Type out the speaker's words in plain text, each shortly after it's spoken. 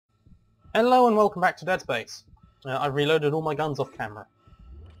Hello and welcome back to Dead Space. I've reloaded all my guns off camera.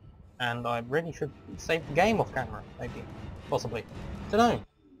 And I really should save the game off camera, maybe. Possibly. Dunno.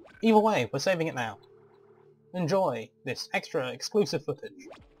 Either way, we're saving it now. Enjoy this extra exclusive footage.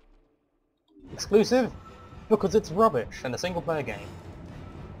 Exclusive? Because it's rubbish and a single player game.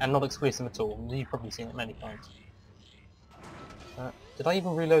 And not exclusive at all. You've probably seen it many times. Did I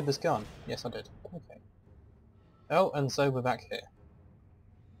even reload this gun? Yes, I did. Okay. Oh, and so we're back here.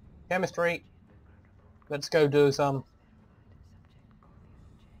 Chemistry. Let's go do some...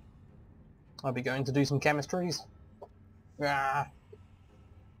 I'll be going to do some chemistries. Ah.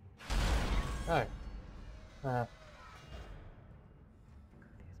 Oh.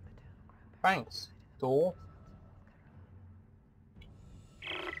 Thanks. Door.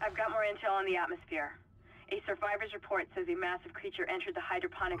 I've got more intel on the atmosphere. A survivor's report says a massive creature entered the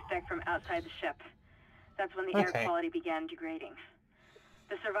hydroponics deck from outside the ship. That's when the air quality began degrading.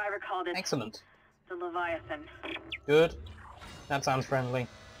 The survivor called it... Excellent. The Leviathan. Good. That sounds friendly.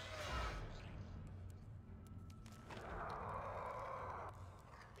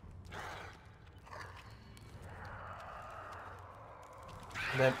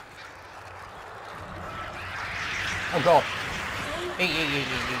 Then... Oh god!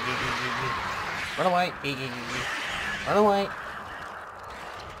 Run away! Run away!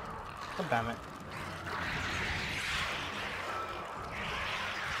 God damn it.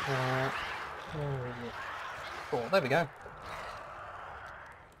 Cool, there we go.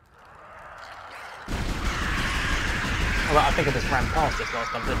 Alright, I think I just ran past this last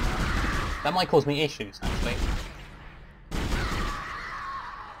time, didn't I? That might cause me issues, actually.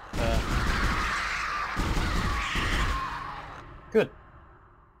 Good.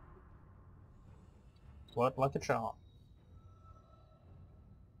 Worked like a charm.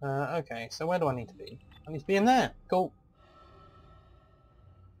 Okay, so where do I need to be? I need to be in there! Cool.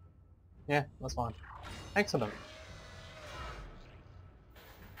 Yeah, that's fine. Excellent.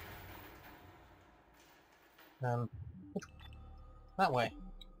 That way.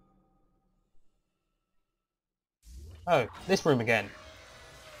 Oh, this room again.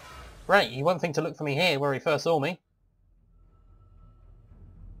 Great, you won't think to look for me here where he first saw me.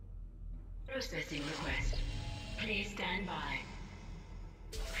 Processing request. Please stand by.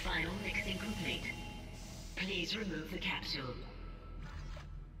 Final mixing complete. Please remove the capsule.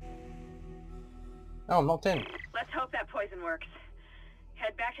 Oh, I'm locked in. Let's hope that poison works.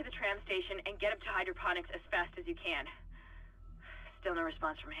 Head back to the tram station and get up to hydroponics as fast as you can. Still no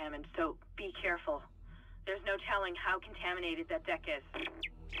response from Hammond, so be careful. There's no telling how contaminated that deck is.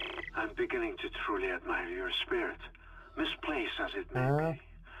 I'm beginning to truly admire your spirit, misplaced as it may be.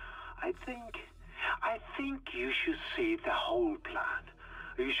 I think you should see the whole plan.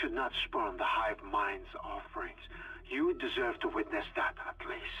 You should not spurn the hive mind's offerings. You deserve to witness that, at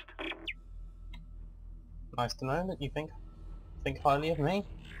least. Nice to know that you think highly of me,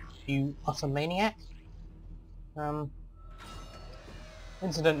 you utter maniac.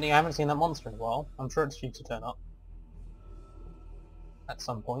 Incidentally, I haven't seen that monster in a while. I'm sure it's due to turn up at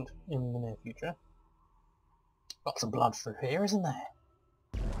some point in the near future. Lots of blood through here, isn't there?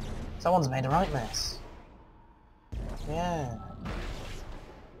 Someone's made a right mess. Yeah.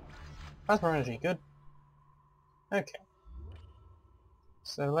 Plasma energy, good. Okay.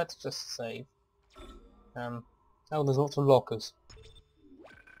 So let's just save. Oh, there's lots of lockers.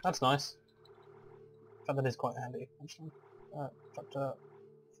 That's nice. That is quite handy, actually. Chapter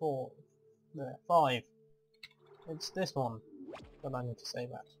 4. There. 5. It's this one that I need to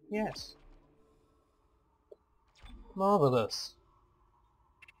save at. Yes. Marvellous.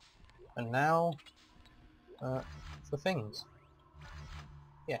 And now, for things.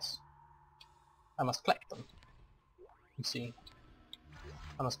 Yes. I must collect them. You see.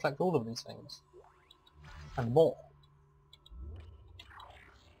 I must collect all of these things. And more.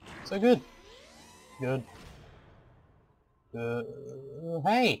 So good. Good.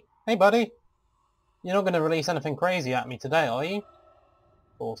 Hey! Hey buddy! You're not going to release anything crazy at me today, are you?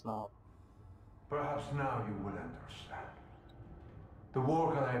 Of course not. Perhaps now you will understand. The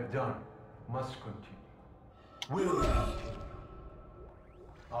work I have done must continue. Will continue.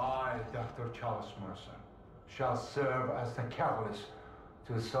 I, Dr. Charles Mercer, shall serve as the catalyst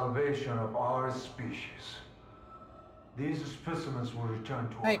to the salvation of our species. These specimens will return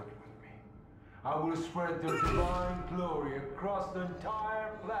to Earth with me. I will spread their divine glory across the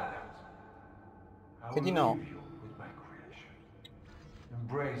entire planet. I will leave you with my creation.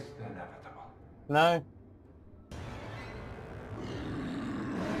 Embrace the inevitable. No.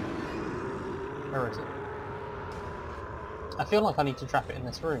 Where is it? I feel like I need to trap it in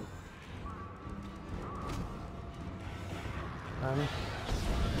this room.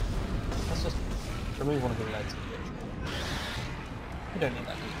 remove one of the legs. You don't need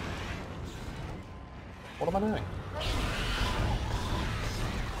that. What am I doing?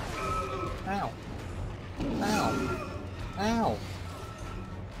 Ow. Ow. Ow.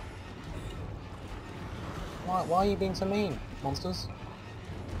 Why are you being so mean, monsters?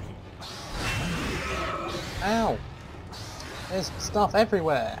 Ow. There's stuff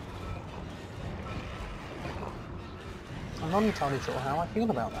everywhere. I'm not entirely sure how I feel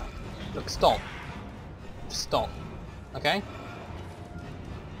about that. Look, stop. Just stop. Okay?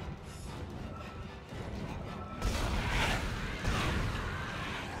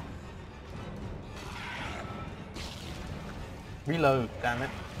 Reload, damn it.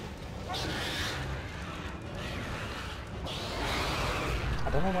 I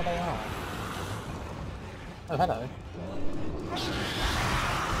don't know where they are. Oh, hello.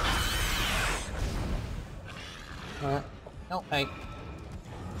 Oh, hey.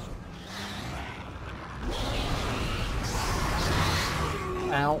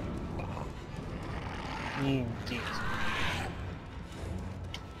 Ow. You idiot.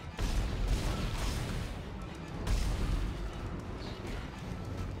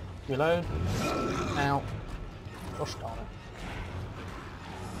 Reload. Ow. Gosh darn it.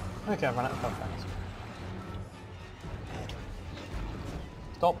 Okay, I've run out of health packs.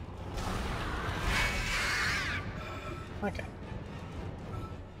 Stop. Okay.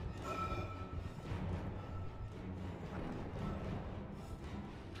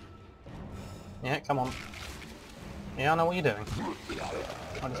 Yeah, come on. Yeah, I know what you're doing.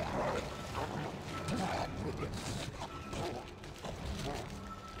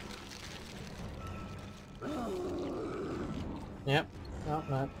 Yep. Oh,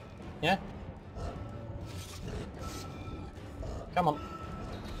 no. Yeah? Come on.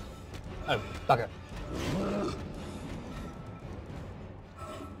 Oh, bugger.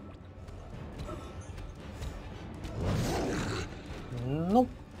 Nope.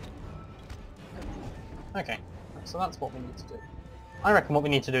 Okay, so that's what we need to do. I reckon what we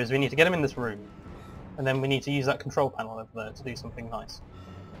need to do is we need to get him in this room, and then we need to use that control panel over there to do something nice.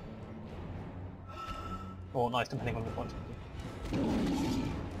 Or nice, depending on the point of view.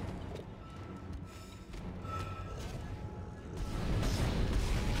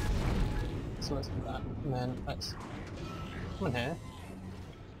 So let's do that, and then let's come in here.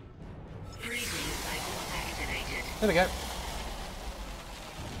 There we go.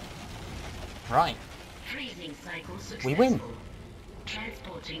 Right. Freezing cycle successful. We win.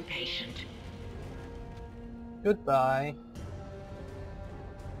 Transporting patient. Goodbye.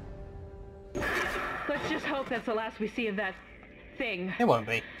 Let's just hope that's the last we see of that thing. It won't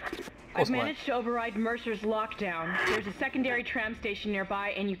be. I've managed to override Mercer's lockdown. There's a secondary tram station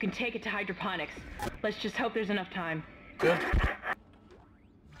nearby, and you can take it to hydroponics. Let's just hope there's enough time. Good.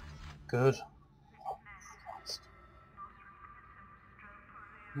 Good.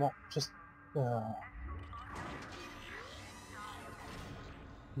 What? Just...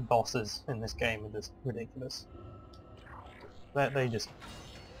 bosses in this game are just ridiculous. They just...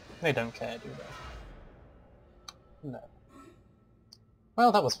 they don't care, do they? No.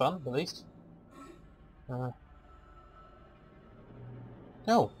 Well, that was fun, at least. Oh!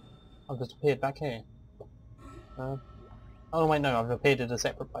 I've just appeared back here. Oh wait, no, I've appeared at a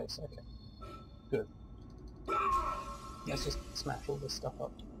separate place. Okay. Good. Let's just smash all this stuff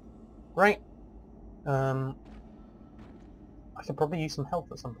up. Right. I could probably use some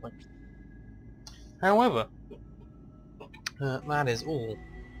health at some point. However, that is all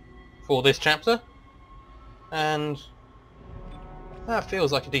for this chapter, and that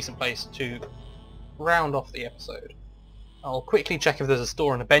feels like a decent place to round off the episode. I'll quickly check if there's a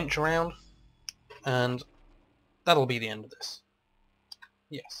store and a bench around, and that'll be the end of this.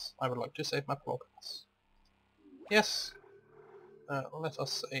 Yes, I would like to save my progress. Yes, let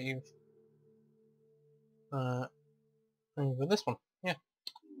us save over this one. Yeah.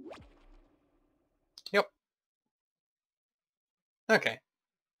 Yep. Okay.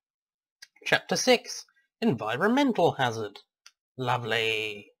 Chapter 6, Environmental Hazard.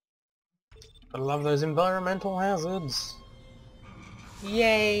 Lovely. I love those environmental hazards.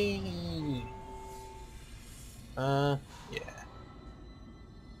 Yay! Yeah.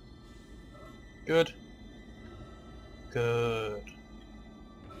 Good. Good.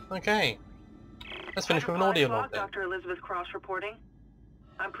 Okay. Let's finish with an audio log then. Dr. Elizabeth Cross reporting.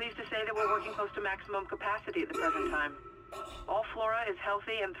 I'm pleased to say that we're working close to maximum capacity at the present time. All flora is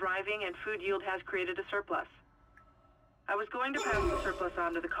healthy and thriving, and food yield has created a surplus. I was going to pass the surplus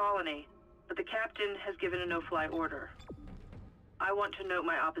on to the colony, but the captain has given a no-fly order. I want to note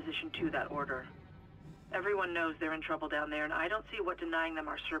my opposition to that order. Everyone knows they're in trouble down there, and I don't see what denying them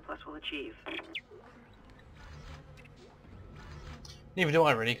our surplus will achieve. Neither do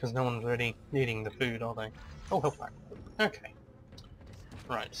I really, because no one's really needing the food, are they? Oh, health pack. Okay.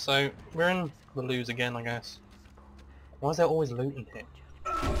 Right, so we're in the loos again, I guess. Why is there always loot in here?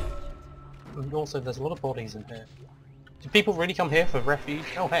 And also, there's a lot of bodies in here. Do people really come here for refuge?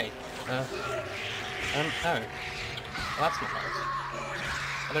 Oh, hey. No. Well, that's not nice.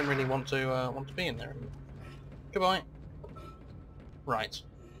 I don't really want to be in there. Goodbye. Right.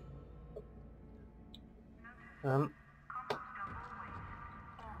 A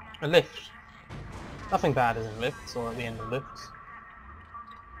lift. Nothing bad is in lifts or at the end of lifts.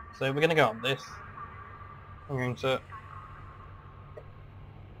 So we're going to go up this. I'm going to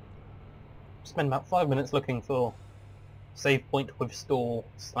spend about 5 minutes looking for save point with store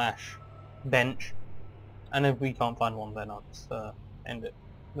 / bench, and if we can't find one, then I'll just end it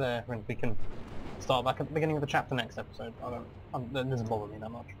there, and we can start back at the beginning of the chapter next episode. That doesn't bother me that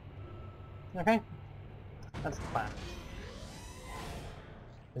much. Okay, that's the plan.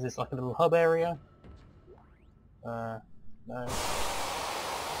 Is this like a little hub area? No.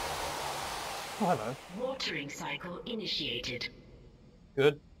 Oh, hello. Watering cycle initiated.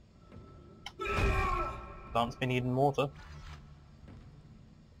 Good. Plants be needing water.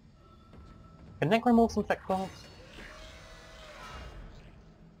 Can necromorphs infect plants?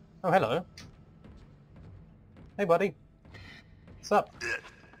 Oh, hello. Hey, buddy. What's up?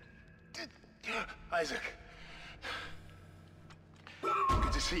 Isaac.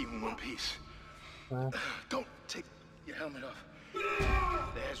 Good to see you in one piece. Don't take your helmet off.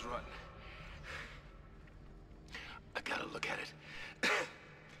 There's Run. I gotta look at it.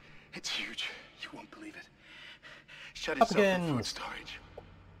 It's huge. You won't believe it. Shut itself in food storage.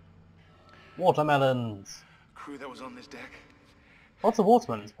 Watermelons. Crew that was on this deck. Lots of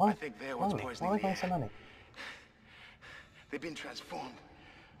watermelons. Why? I think they're what's poisoning Why the are there so air. many? They've been transformed.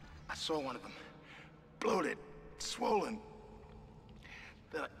 I saw one of them. Bloated, swollen.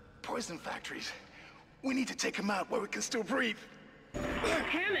 They're like poison factories. We need to take them out where we can still breathe.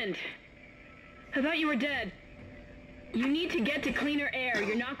 Hammond! I thought you were dead. You need to get to cleaner air.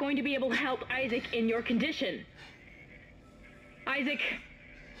 You're not going to be able to help Isaac in your condition. Isaac,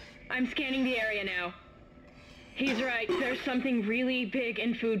 I'm scanning the area now. He's right, there's something really big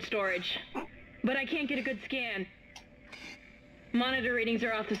in food storage. But I can't get a good scan. Monitor readings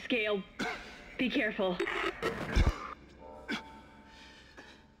are off the scale. Be careful.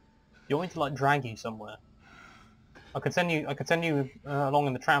 You want me to like drag you somewhere? I could send you along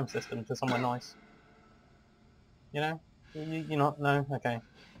in the tram system to somewhere nice. You know? You're not? No? Okay.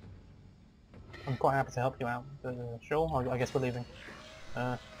 I'm quite happy to help you out. Sure, I guess we're leaving.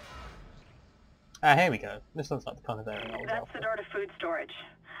 Here we go. This looks like the kind of area I was That's after. the door to food storage.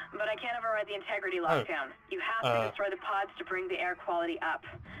 But I can't override the integrity lockdown. You have to destroy the pods to bring the air quality up.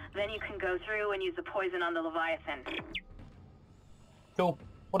 Then you can go through and use the poison on the Leviathan. Cool.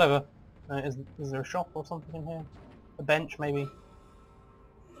 Whatever. Is there a shop or something in here? A bench, maybe?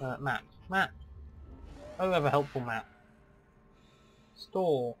 Map. Map. Oh, ever helpful map.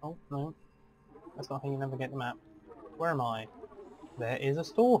 Store. Oh, no. That's not how you navigate the map. Where am I? There is a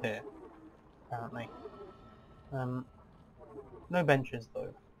store here, apparently. No benches,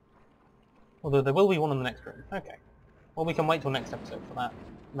 though. Although there will be one in the next room. Okay. Well, we can wait till next episode for that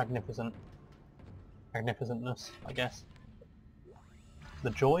magnificentness, I guess.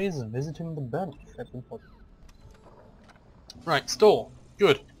 The joys of visiting the bench. That's important. Right, store.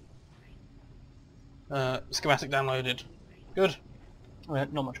 Good. Schematic downloaded. Good.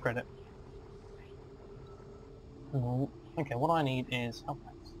 Not much credit. Okay, what I need is health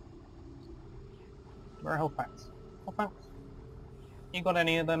packs. Where are health packs? Health packs? You got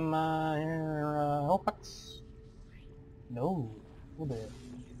any of them health packs? No. Oh dear.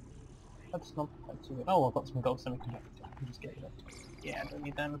 That's not quite too good. Oh, I've got some gold semiconductors. I can just get them. Yeah, I don't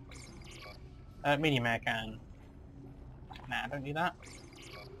need them. Medium air can. Nah, I don't need that.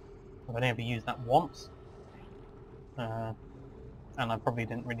 I've only ever used that once. And I probably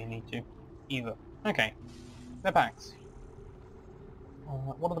didn't really need to either. Okay. Med packs.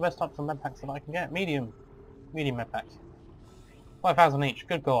 What are the best types of med packs that I can get? Medium. Medium med packs. 5,000 each.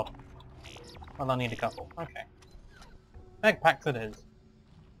 Good god. Well, I need a couple. Okay. Med packs it is.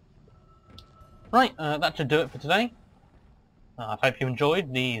 Right, that should do it for today. I hope you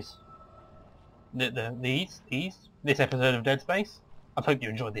enjoyed this episode of Dead Space. I hope you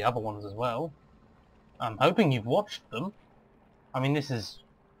enjoyed the other ones as well. I'm hoping you've watched them. I mean, this is...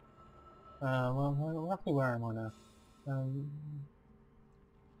 well, roughly where am I now?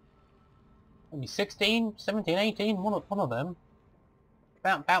 Maybe 16, 17, 18, one of them.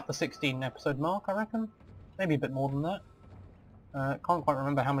 About the 16 episode mark, I reckon. Maybe a bit more than that. Can't quite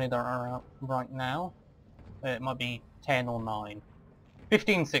remember how many there are out right now. It might be 10 or 9.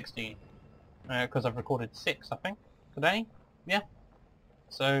 15, 16. Because I've recorded 6, I think, today. Yeah.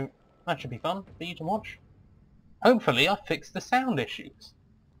 So, that should be fun for you to watch. Hopefully I fixed the sound issues.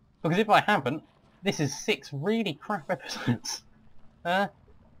 Because if I haven't, this is 6 really crap episodes. But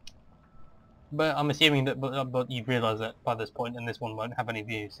I'm assuming that but you've realised that by this point, and this one won't have any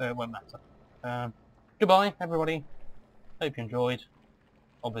views, so it won't matter. Goodbye, everybody. Hope you enjoyed.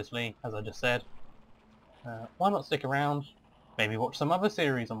 Obviously, as I just said. Why not stick around? Maybe watch some other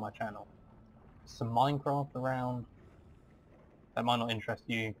series on my channel. Some Minecraft around. That might not interest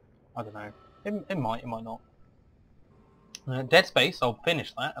you. I don't know. It might not. Dead Space, I'll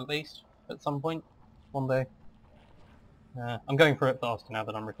finish that at least at some point, one day. I'm going through it faster now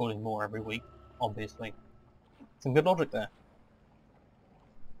that I'm recording more every week, obviously. Some good logic there.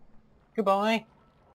 Goodbye.